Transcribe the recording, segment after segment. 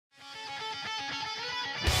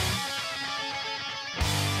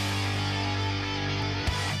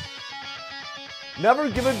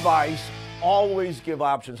Never give advice, always give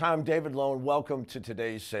options. Hi, I'm David Lowe, and welcome to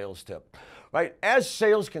today's sales tip. Right, as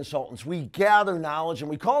sales consultants, we gather knowledge and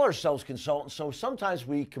we call ourselves consultants, so sometimes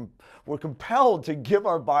we're compelled to give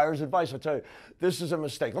our buyers advice. I'll tell you, this is a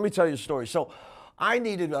mistake. Let me tell you a story. So I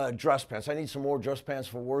needed dress pants. I need some more dress pants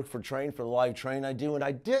for work, for the live train I do, and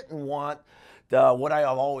I didn't want what I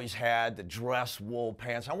have always had, the dress wool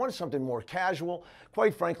pants. I wanted something more casual,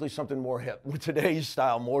 quite frankly, something more hip, with today's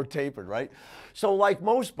style, more tapered, right? So like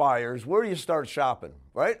most buyers, where do you start shopping,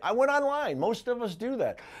 right? I went online. Most of us do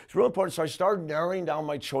that. It's real important. So I started narrowing down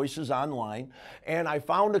my choices online, and I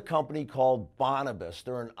found a company called Automotive.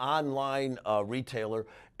 They're an online retailer,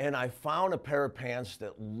 and I found a pair of pants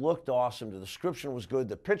that looked awesome. The description was good.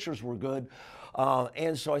 The pictures were good.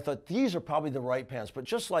 And so I thought, these are probably the right pants. But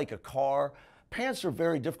just like a car, pants are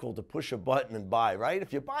very difficult to push a button and buy, right?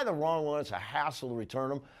 If you buy the wrong one, it's a hassle to return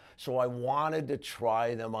them. So I wanted to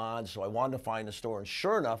try them on, so I wanted to find a store. And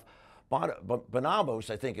sure enough, Bonobos,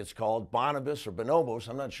 I think it's called, Bonobos or Bonobos,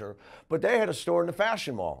 I'm not sure, but they had a store in the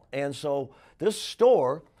fashion mall. And so this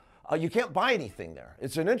store, you can't buy anything there.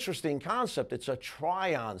 It's an interesting concept. It's a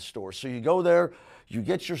try-on store. So you go there, you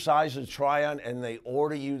get your size to try on, and they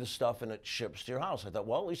order you the stuff and it ships to your house. I thought,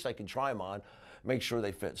 well, at least I can try them on, make sure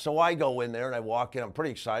they fit. So I go in there and I walk in. I'm pretty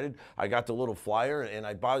excited. I got the little flyer,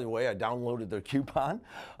 and by the way, I downloaded their coupon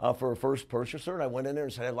for a first purchaser, and I went in there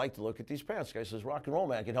and said, I'd like to look at these pants. The guy says, rock and roll,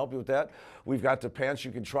 man, I can help you with that. We've got the pants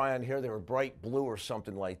you can try on here. They were bright blue or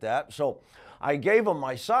something like that. So I gave him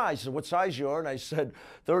my size. He said, what size you are? And I said,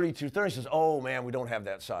 32, 30. He says, oh man, we don't have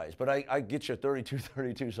that size, but I get you 32,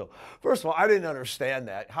 32. So first of all, I didn't understand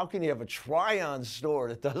that. How can you have a try-on store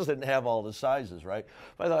that doesn't have all the sizes, right?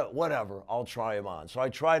 But I thought, whatever, I'll try them on. So I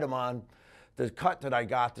tried them on. The cut that I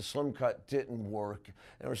got, the slim cut, didn't work.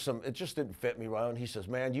 There was it just didn't fit me right. And he says,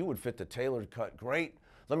 man, you would fit the tailored cut great.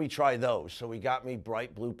 Let me try those. So he got me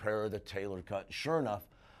bright blue pair of the tailored cut. Sure enough,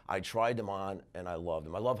 I tried them on and I loved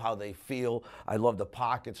them. I love how they feel. I love the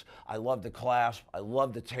pockets. I love the clasp. I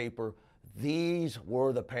love the taper. These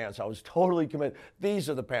were the pants. I was totally committed. These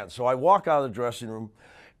are the pants. So I walk out of the dressing room,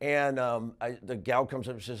 and the gal comes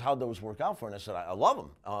up and says, how'd those work out for you? And I said, I love them.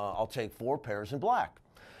 I'll take 4 pairs in black.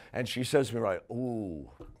 And she says to me, right, ooh,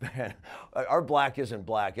 man, our black isn't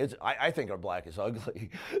black. I think our black is ugly.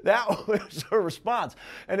 That was her response.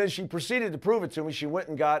 And then she proceeded to prove it to me. She went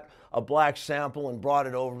and got a black sample and brought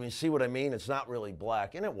it over to me. See what I mean? It's not really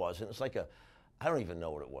black. And it wasn't. It's like I don't even know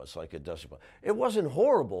what it was, like a dusty black. It wasn't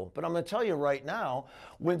horrible, but I'm going to tell you right now,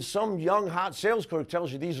 when some young, hot sales clerk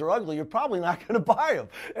tells you these are ugly, you're probably not going to buy them.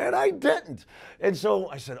 And I didn't. And so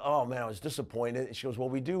I said, oh, man, I was disappointed. And she goes, well,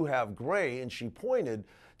 we do have gray. And she pointed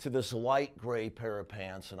to this light gray pair of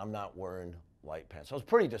pants, and I'm not wearing light pants. I was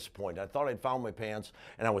pretty disappointed. I thought I'd found my pants,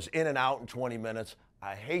 and I was in and out in 20 minutes.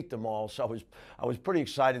 I hate them all, so I was pretty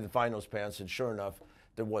excited to find those pants, and sure enough,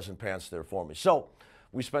 there wasn't pants there for me. So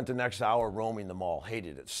we spent the next hour roaming the mall.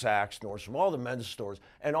 Hated it. Saks, Nordstrom, all the men's stores,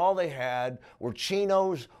 and all they had were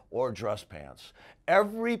chinos or dress pants.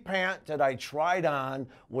 Every pant that I tried on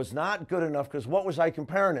was not good enough, because what was I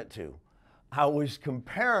comparing it to? I was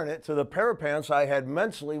comparing it to the pair of pants I had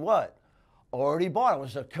mentally what? Already bought. I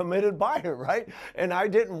was a committed buyer, right? And I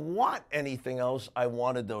didn't want anything else. I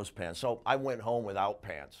wanted those pants. So I went home without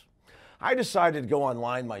pants. I decided to go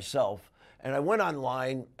online myself, and I went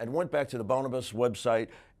online and went back to the Bonobos website,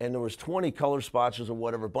 and there was 20 color swatches or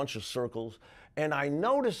whatever, a bunch of circles, and I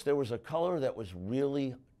noticed there was a color that was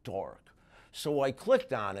really dark. So I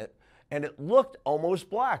clicked on it, and it looked almost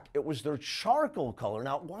black. It was their charcoal color.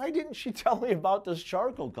 Now, why didn't she tell me about this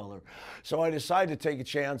charcoal color? So I decided to take a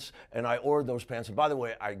chance, and I ordered those pants. And by the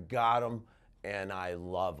way, I got them, and I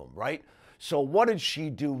love them, right? So what did she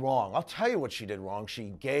do wrong? I'll tell you what she did wrong.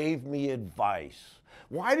 She gave me advice.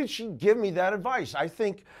 Why did she give me that advice? I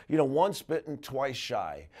think, once bitten, twice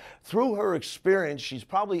shy. Through her experience, she's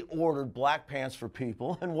probably ordered black pants for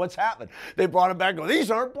people, and what's happened? They brought them back and go,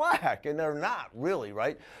 these aren't black, and they're not really,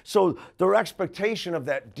 right? So their expectation of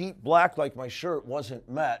that deep black, like my shirt, wasn't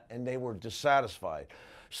met, and they were dissatisfied.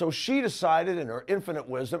 So she decided, in her infinite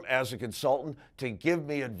wisdom as a consultant, to give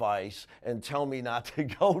me advice and tell me not to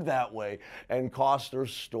go that way and cost her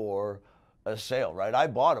store a sale, right? I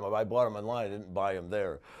bought them. I bought them online. I didn't buy them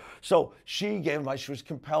there. So she gave advice. She was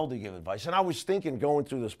compelled to give advice. And I was thinking, going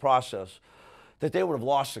through this process, that they would have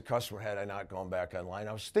lost the customer had I not gone back online.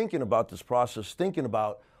 I was thinking about this process, thinking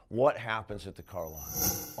about what happens at the car lot.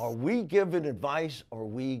 Are we given advice or are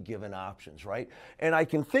we given options, right? And I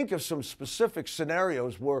can think of some specific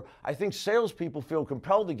scenarios where I think salespeople feel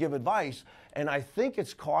compelled to give advice, and I think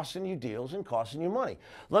it's costing you deals and costing you money.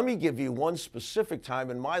 Let me give you one specific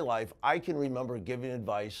time in my life I can remember giving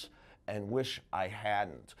advice and wish I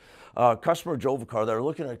hadn't. Customer drove a car. They were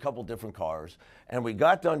looking at a couple different cars, and we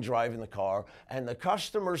got done driving the car, and the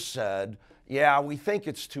customer said, yeah, we think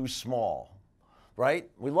it's too small, right?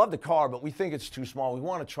 We love the car, but we think it's too small. We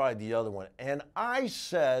want to try the other one. And I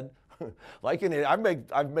said, like an idiot,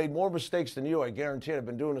 I've made more mistakes than you, I guarantee it. I've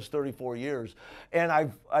been doing this 34 years. And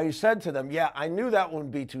I said to them, yeah, I knew that one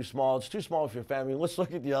would be too small. It's too small for your family. Let's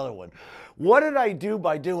look at the other one. What did I do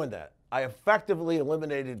by doing that? I effectively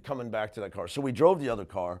eliminated coming back to that car. So we drove the other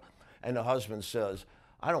car, and the husband says,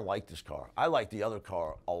 I don't like this car. I like the other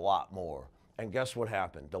car a lot more. And guess what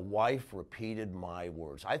happened? The wife repeated my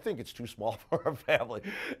words. I think it's too small for our family.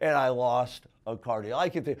 And I lost a car deal.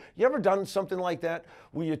 You ever done something like that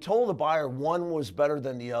where you told the buyer one was better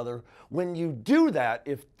than the other? When you do that,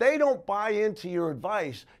 if they don't buy into your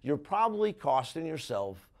advice, you're probably costing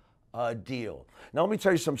yourself a deal. Now, let me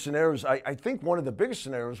tell you some scenarios. I think one of the biggest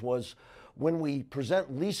scenarios was when we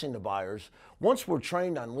present leasing to buyers. Once we're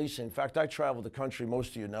trained on leasing, in fact, I traveled the country,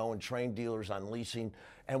 most of you know, and trained dealers on leasing,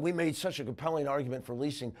 and we made such a compelling argument for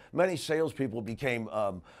leasing. Many salespeople became,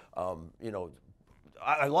 I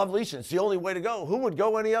love leasing. It's the only way to go. Who would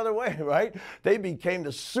go any other way, right? They became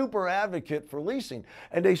the super advocate for leasing.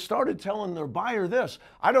 And they started telling their buyer this.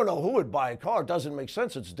 I don't know who would buy a car. It doesn't make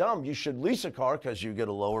sense. It's dumb. You should lease a car because you get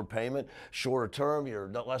a lower payment, shorter term, you're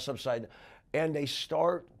less upside. And they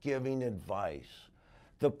start giving advice.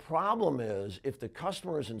 The problem is, if the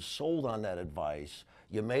customer isn't sold on that advice,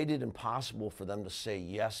 you made it impossible for them to say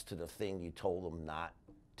yes to the thing you told them not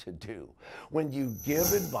to do. When you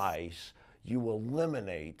give advice, you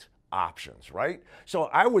eliminate options, right? So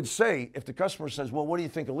I would say, if the customer says, well, what do you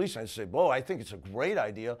think of leasing? I say, well, I think it's a great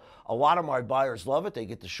idea. A lot of my buyers love it. They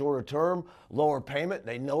get the shorter term, lower payment.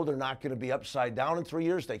 They know they're not going to be upside down in 3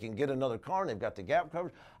 years. They can get another car, and they've got the gap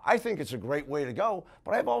covered. I think it's a great way to go,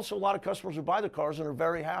 but I have also a lot of customers who buy the cars and are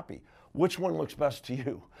very happy. Which one looks best to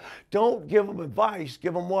you? Don't give them advice.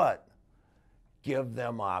 Give them what? Give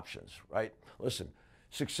them options, right? Listen,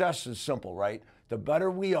 success is simple, right? The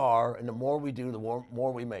better we are and the more we do, the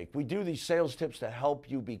more we make. We do these sales tips to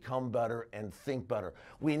help you become better and think better.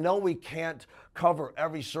 We know we can't cover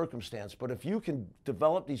every circumstance, but if you can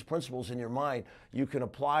develop these principles in your mind, you can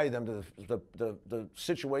apply them to the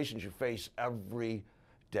situations you face every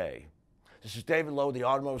day. This is David Lowe, the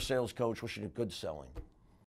Automotive Sales Coach, wishing you good selling.